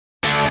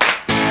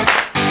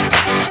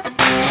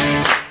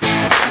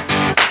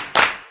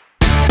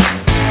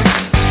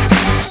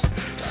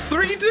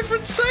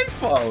download save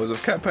files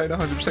of campaign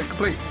 100%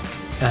 complete.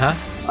 Uh-huh.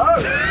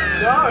 Oh,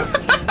 no!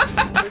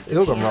 It's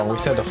all gone wrong.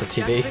 We've turned off the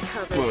TV.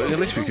 Well, at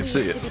least we could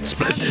see it.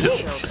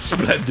 Splendid.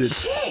 Splendid.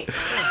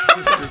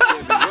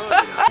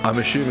 I'm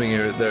assuming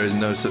there is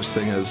no such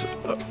thing as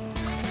a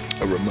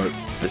remote.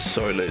 This,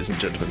 sorry, ladies and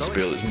gentlemen,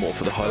 spiel is more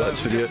for the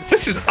highlights video.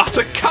 This is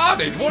utter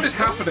carnage. What is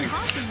happening?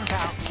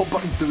 What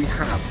buttons do we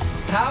have?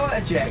 Power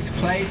eject,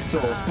 play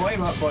source,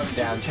 volume up, volume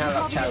down, channel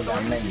up, channel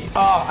down, menus.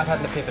 Oh, I've had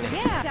an epiphany.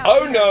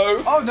 Oh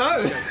no! Oh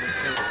no!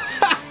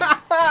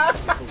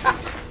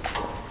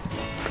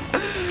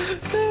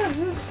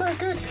 That's so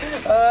good.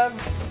 Are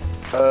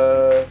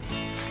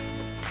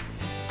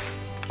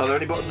there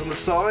any buttons on the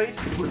side?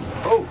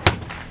 Oh!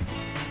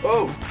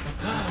 Oh!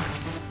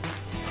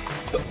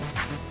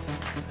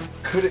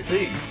 Could it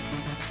be?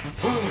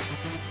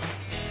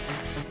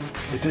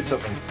 It did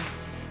something.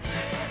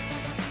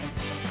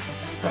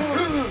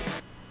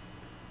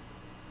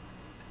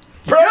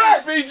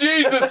 Praise be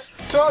Jesus!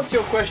 To answer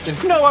your question,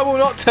 no, I will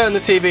not turn the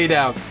TV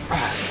down.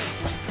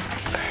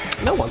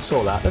 No one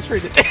saw that. That's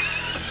really.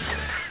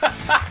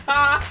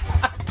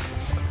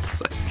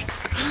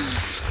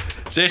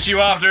 It's issue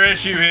after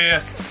issue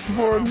here.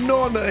 For a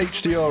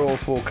non-HDR or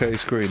 4K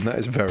screen, that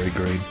is very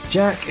green.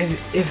 Jack,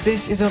 if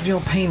this is of your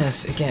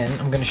penis again,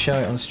 I'm going to show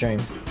it on stream.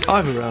 I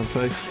have a round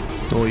face.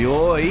 Oi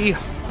oi!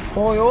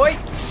 Oi oi!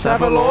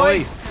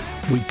 Savaloy!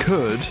 We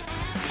could.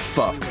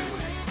 Fuck.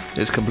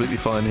 It's completely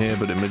fine here,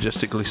 but it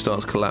majestically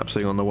starts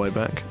collapsing on the way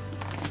back.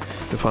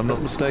 If I'm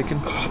not mistaken.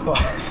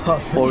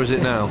 Or is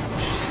it now?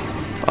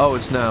 Oh,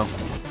 it's now.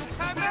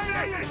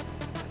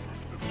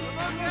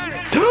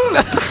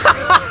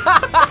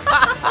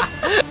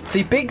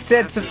 See, big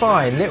Zeds are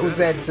fine, little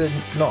Zeds are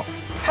not.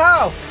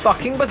 How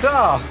fucking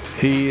bizarre!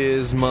 He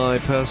is my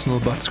personal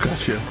butt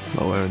scratcher.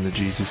 Oh, where in the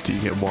Jesus do you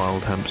get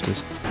wild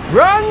hamsters?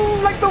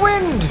 Run like the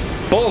wind!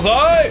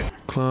 Bullseye!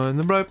 Climb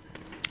the rope,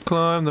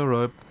 climb the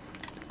rope.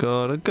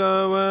 Gotta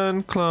go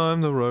and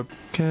climb the rope.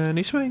 Can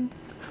he swing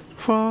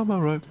from a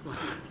rope?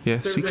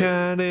 Yes, he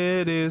can.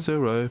 It is a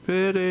rope.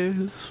 It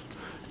is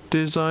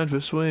designed for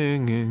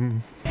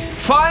swinging.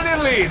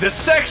 Finally, the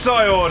sex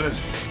I ordered.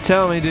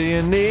 Tell me, do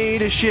you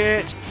need a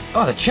shit?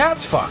 Oh, the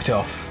chat's fucked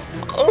off.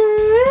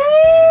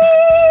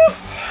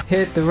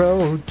 Hit the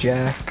road,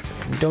 Jack.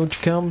 Don't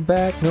you come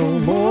back no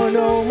more,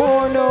 no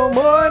more, no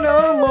more,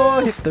 no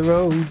more. Hit the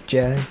road,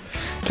 Jack.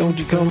 Don't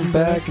you come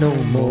back no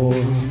more.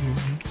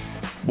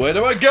 Where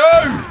do I go?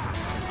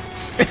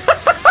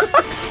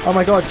 Oh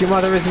my god, your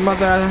mother is a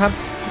mother of a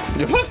hamster.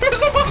 Your mother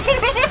is a mother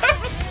of a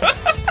hamster.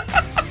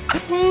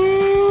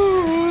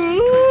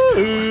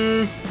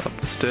 Up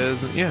the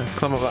stairs and yeah,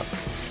 climb up that.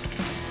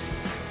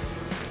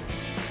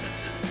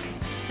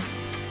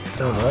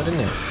 Oh, right, didn't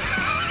it?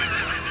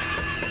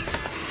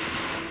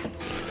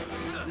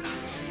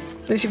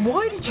 Listen,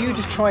 why did you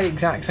just try the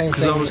exact same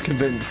thing? Because I was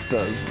convinced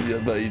that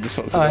you just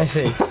fucked it up. I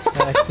see.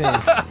 I see.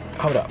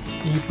 Hold up.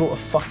 You bought a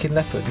fucking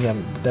leopard and you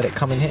haven't let it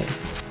come in here?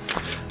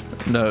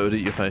 No, it would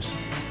eat your face.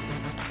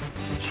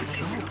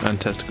 And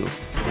testicles.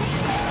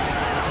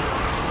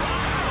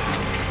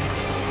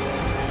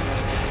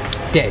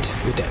 Dead.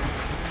 You're dead.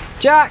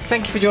 Jack,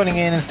 thank you for joining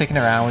in and sticking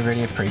around. We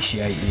really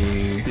appreciate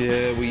you.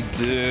 Yeah, we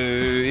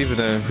do. Even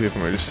though we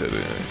haven't really said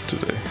it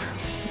today.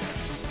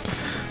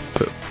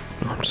 But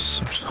I'm just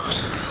so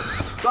sad.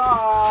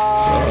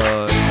 Bye.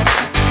 Bye.